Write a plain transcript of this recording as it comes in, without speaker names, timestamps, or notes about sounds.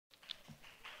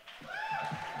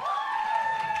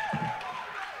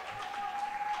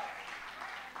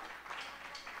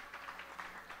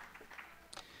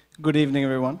Good evening,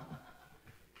 everyone.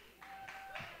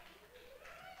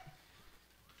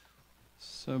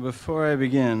 So before I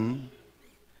begin,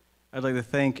 I'd like to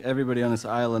thank everybody on this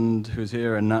island who's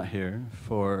here and not here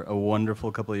for a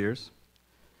wonderful couple of years.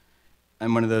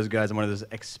 I'm one of those guys, I'm one of those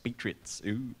expatriates.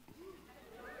 Ooh.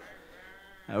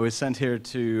 I was sent here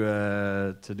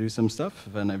to do some stuff,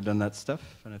 and I've done that stuff,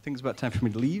 and I think it's about time for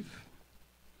me to leave.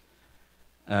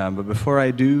 But before I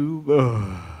do,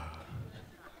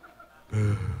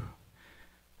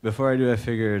 I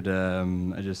figured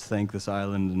I'd just thank this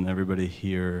island and everybody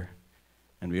here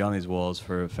and beyond these walls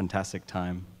for a fantastic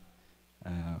time.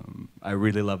 I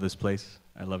really love this place.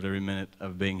 I loved every minute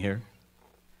of being here.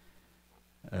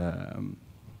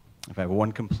 If I have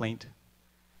one complaint,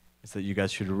 it's that you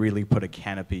guys should really put a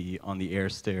canopy on the air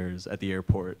stairs at the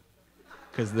airport,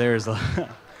 because there's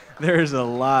a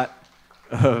lot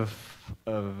of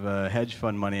hedge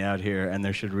fund money out here, and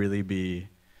there should really be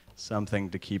something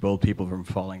to keep old people from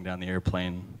falling down the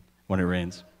airplane when it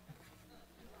rains.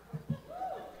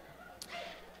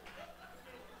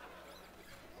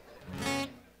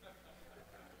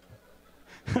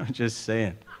 I'm just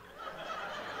saying.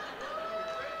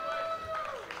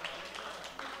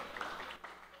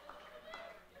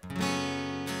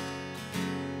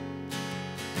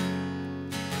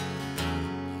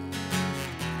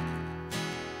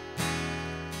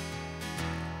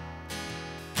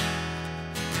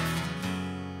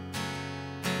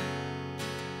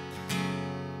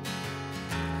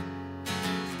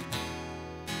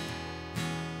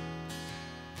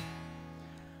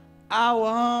 I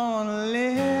wanna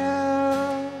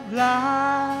live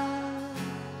life,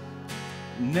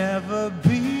 never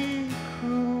be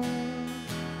cruel.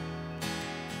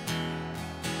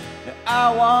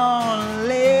 I wanna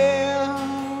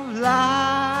live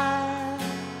life,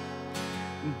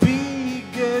 be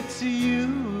good to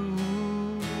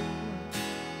you.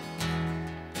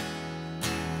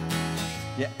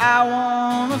 Yeah, I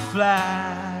wanna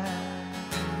fly,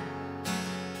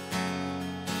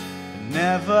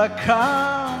 never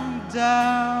come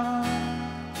down,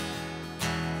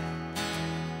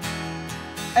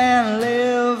 and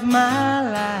live my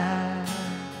life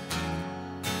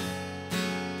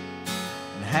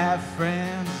and have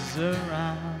friends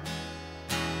around.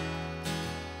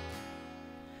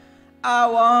 I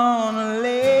wanna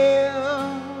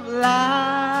live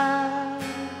life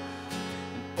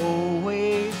and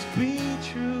always be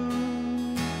true.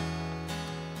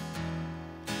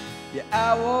 Yeah,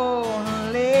 I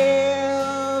wanna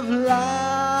live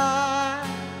life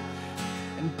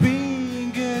and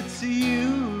be good to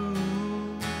you.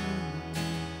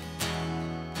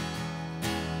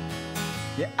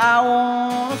 Yeah, I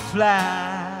wanna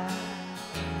fly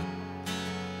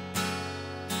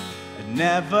and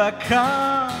never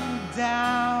come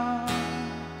down,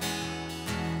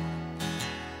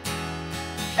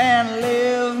 and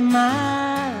live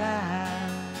my life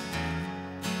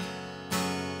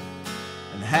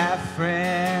and have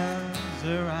friends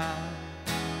around.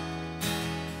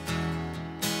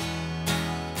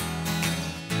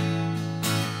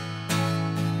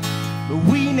 But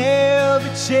we never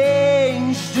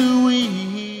change, do we?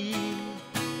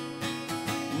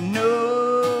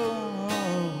 No.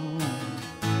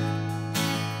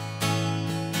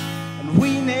 And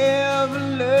we never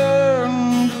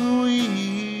learn, do we?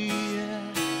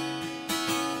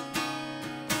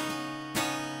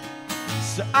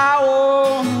 So I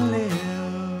wanna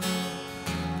live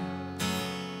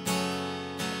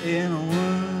in a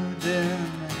wooden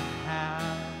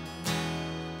house.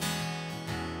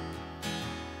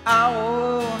 I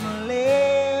wanna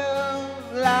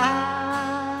live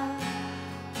life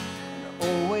and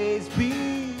always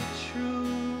be true.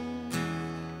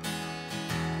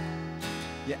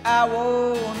 Yeah, I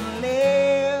wanna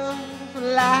live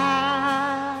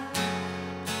life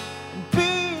and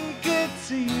be good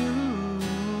to you.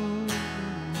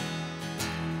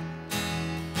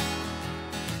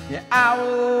 Yeah, I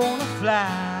wanna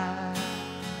fly,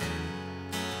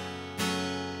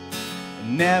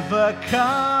 never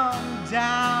come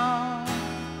down,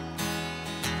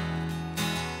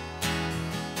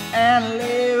 and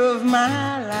live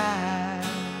my life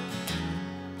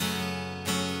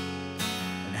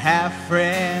and have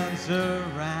friends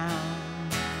around.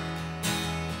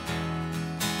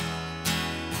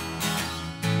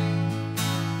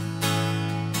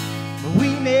 But we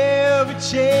never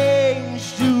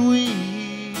change, do we?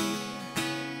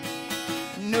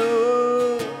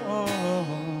 No.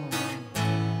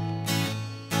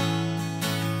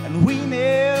 And we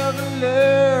never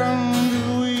learn,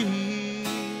 do we?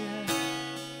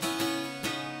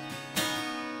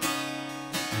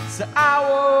 So I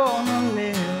wanna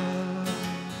live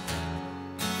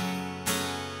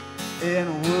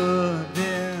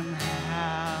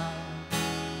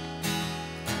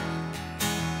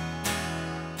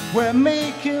where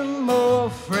making more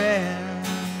friends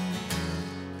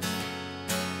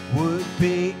would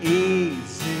be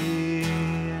easy.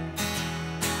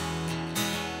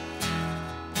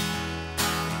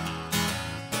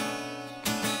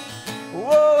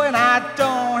 Oh, and I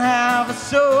don't have a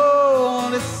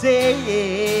soul to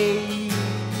say.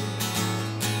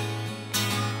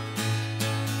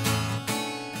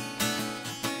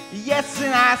 Yes,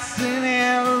 and I sin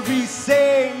every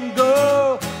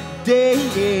single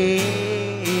day.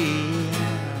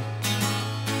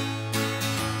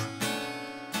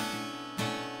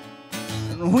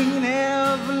 And we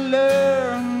never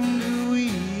learn, do we?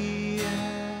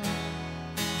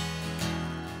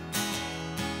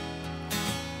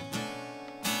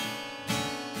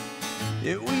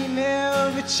 Yeah, we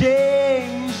never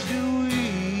change, do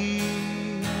we?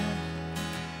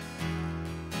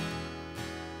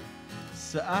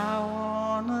 So I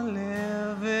wanna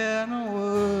live in a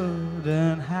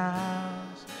wooden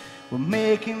house where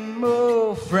making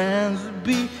more friends would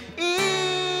be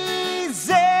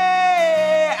easy.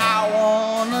 I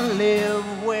wanna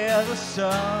live where the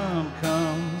sun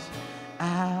comes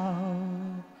out.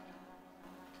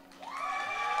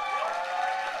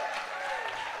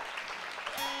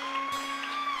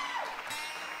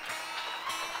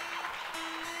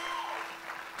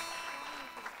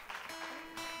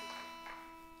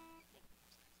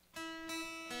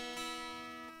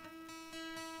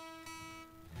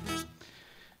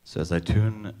 So as I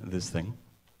tune this thing,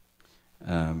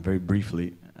 very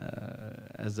briefly,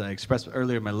 as I expressed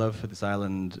earlier, my love for this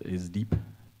island is deep.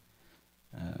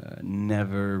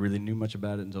 Never really knew much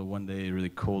about it until one day, a really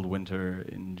cold winter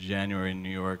in January in New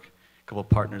York. A couple of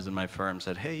partners in my firm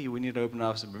said, hey, we need to open an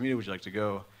office in Bermuda, would you like to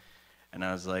go? And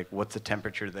I was like, what's the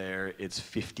temperature there? It's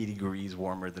 50 degrees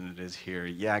warmer than it is here.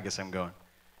 Yeah, I guess I'm going.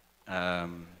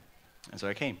 And so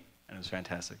I came, and it was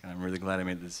fantastic. And I'm really glad I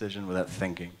made the decision without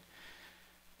thinking.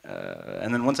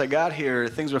 And then once I got here,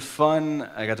 things were fun.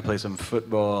 I got to play some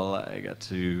football. I got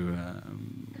to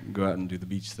go out and do the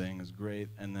beach thing. It was great.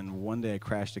 And then one day I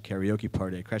crashed a karaoke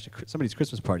party. I crashed somebody's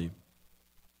Christmas party.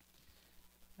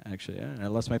 Actually, yeah, and I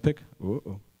lost my pick.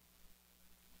 Uh-oh.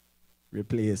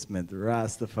 Replacement,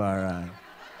 Rastafari.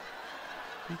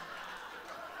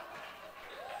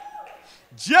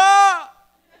 Ja!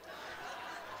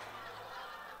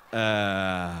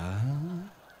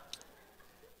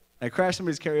 I crashed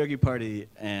somebody's karaoke party,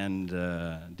 and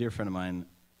a dear friend of mine,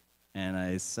 and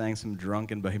I sang some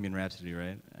drunken Bohemian Rhapsody,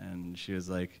 right? And she was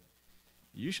like,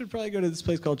 you should probably go to this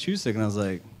place called Chewstick. And I was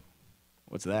like,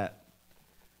 what's that?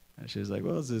 And she was like,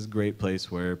 well, it's this great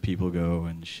place where people go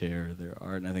and share their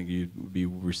art, and I think you'd be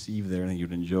received there, and I think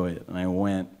you'd enjoy it. And I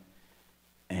went,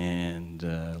 and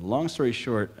long story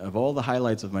short, of all the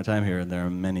highlights of my time here, and there are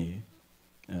many,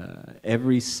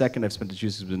 every second I've spent at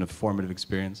Chewstick has been a formative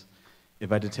experience.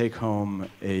 If I had to take home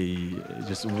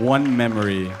just one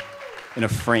memory in a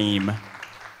frame,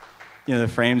 you know, the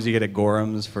frames you get at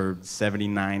Gorham's for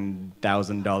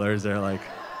 $79,000, they're like,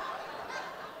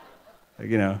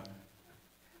 you know,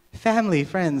 family,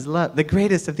 friends, love. The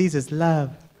greatest of these is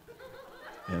love.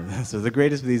 Yeah, so the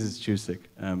greatest of these is Chewstick,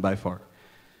 by far.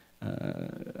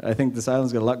 I think this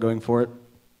island's got a lot going for it.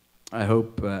 I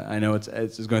hope, I know it's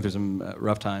just going through some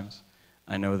rough times.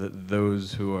 I know that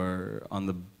those who are on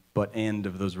the butt end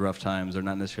of those rough times are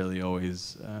not necessarily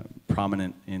always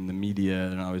prominent in the media,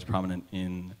 they're not always prominent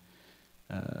in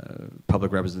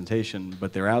public representation,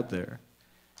 but they're out there.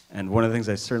 And one of the things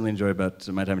I certainly enjoy about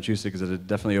my time at Chewstick is that it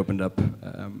definitely opened up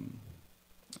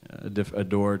a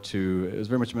door to, it was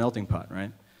very much a melting pot,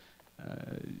 right?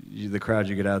 The crowd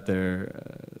you get out there,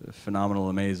 phenomenal,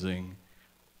 amazing.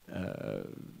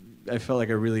 I felt like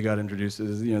I really got introduced to,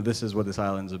 you know, this is what this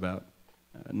island's about.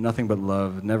 Nothing but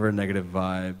love, never a negative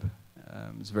vibe.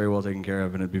 It's very well taken care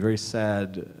of, and it'd be very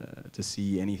sad to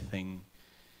see anything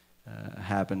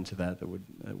happen to that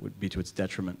would be to its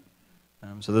detriment.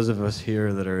 So those of us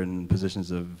here that are in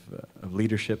positions of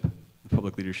leadership,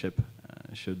 public leadership,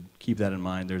 should keep that in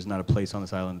mind. There's not a place on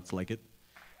this island that's like it.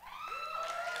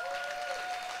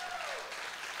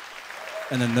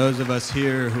 And then those of us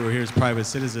here who are here as private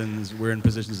citizens, we're in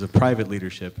positions of private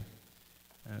leadership.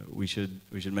 We should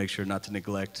make sure not to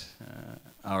neglect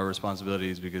our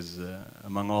responsibilities, because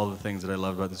among all the things that I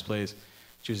love about this place,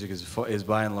 Chewstick is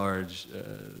by and large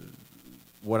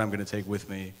what I'm going to take with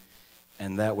me,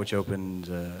 and that which opened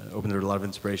a lot of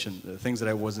inspiration. The things that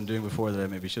I wasn't doing before that I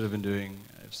maybe should have been doing,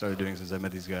 I've started doing since I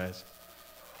met these guys.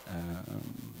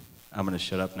 I'm going to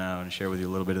shut up now and share with you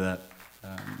a little bit of that.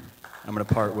 I'm going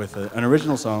to part with an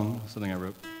original song, something I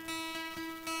wrote,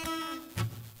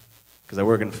 because I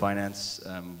work in finance,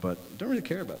 but don't really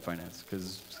care about finance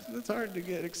because it's hard to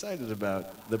get excited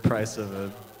about the price of a,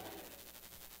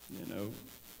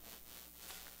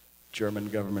 German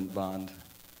government bond.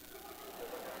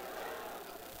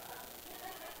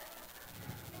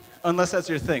 Unless that's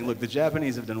your thing. Look, the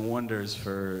Japanese have done wonders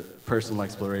for personal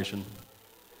exploration.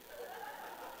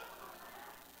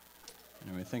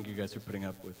 Anyway, thank you guys for putting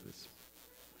up with this.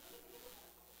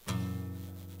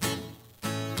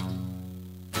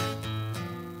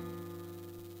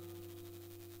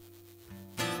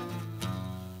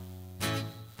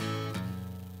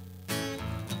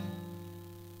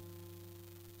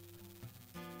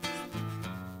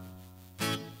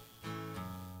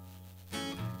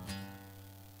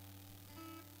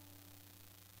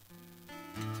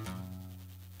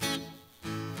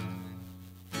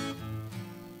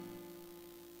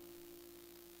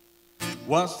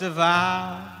 Once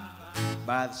devoured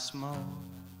by the smoke,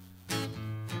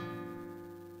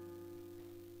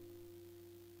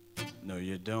 no,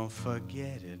 you don't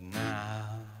forget it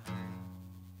now.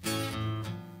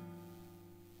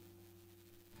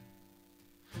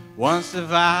 Once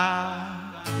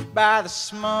devoured by the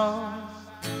smoke,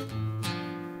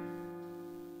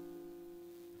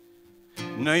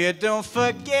 no, you don't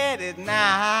forget it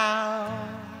now.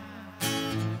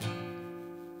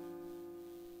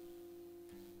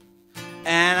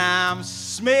 And I'm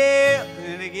smelling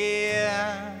it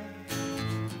again.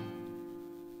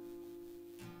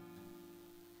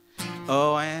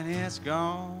 Oh, and it's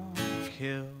gonna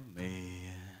kill me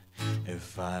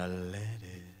if I let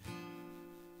it.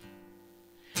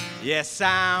 Yes,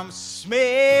 I'm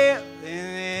smelling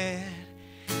it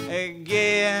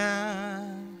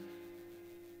again.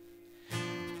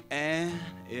 And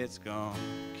it's gonna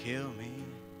kill me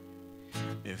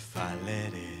if I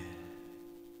let it.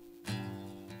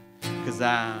 'Cause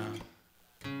I'm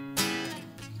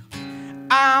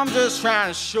just trying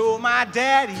to show my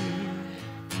daddy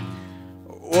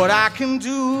what I can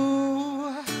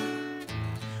do.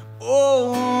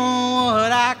 Oh,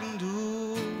 what I can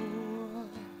do.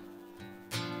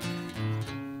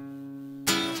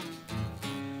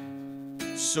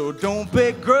 So don't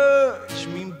begrudge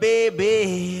me,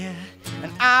 baby,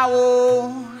 and I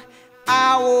won't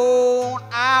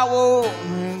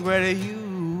regret you.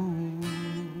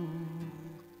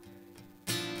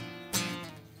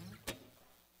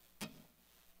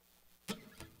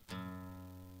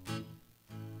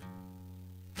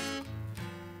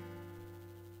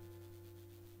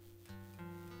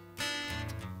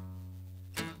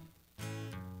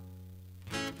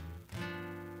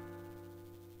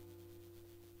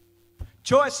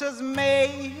 Choices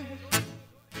made,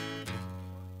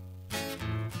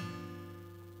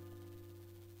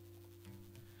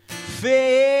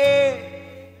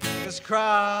 fingers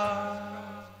crossed,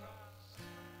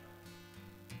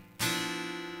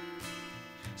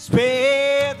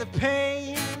 spare the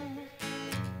pain,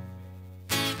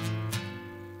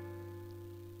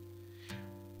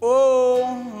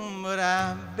 oh, but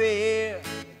I bear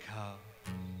the cost.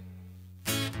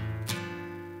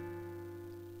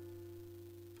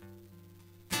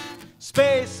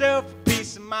 Spare yourself a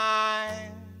peace of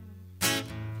mind.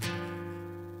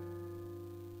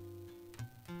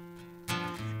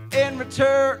 In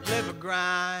return, live a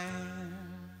grind.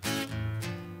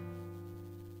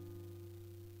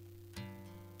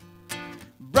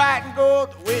 Bright and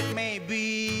gold though it may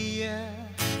be.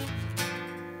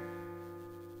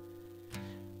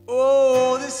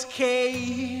 Oh, this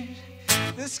cage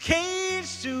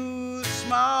too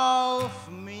small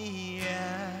for me.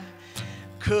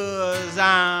 'Cause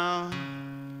I'm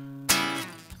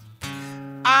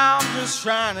just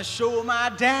trying to show my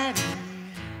daddy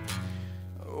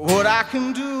what I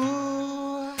can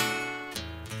do.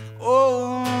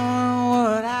 Oh,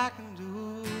 what I can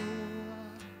do.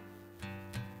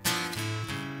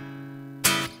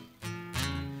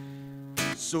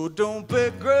 So don't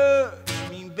begrudge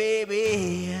me,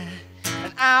 baby,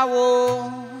 and I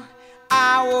won't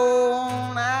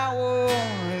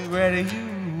regret you.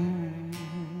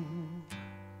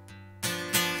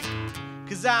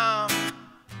 'Cause I'm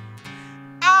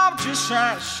just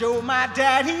trying to show my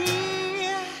daddy,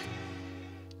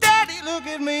 Daddy, look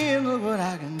at me and look what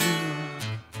I can do.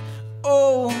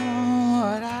 Oh,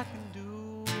 what I can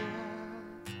do.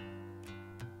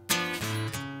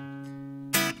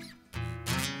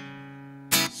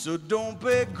 So don't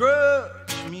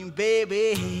begrudge me,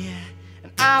 baby,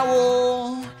 and I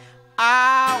won't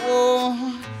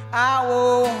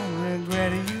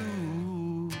regret you.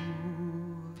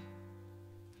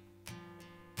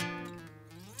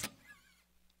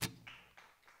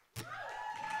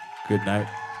 Good night.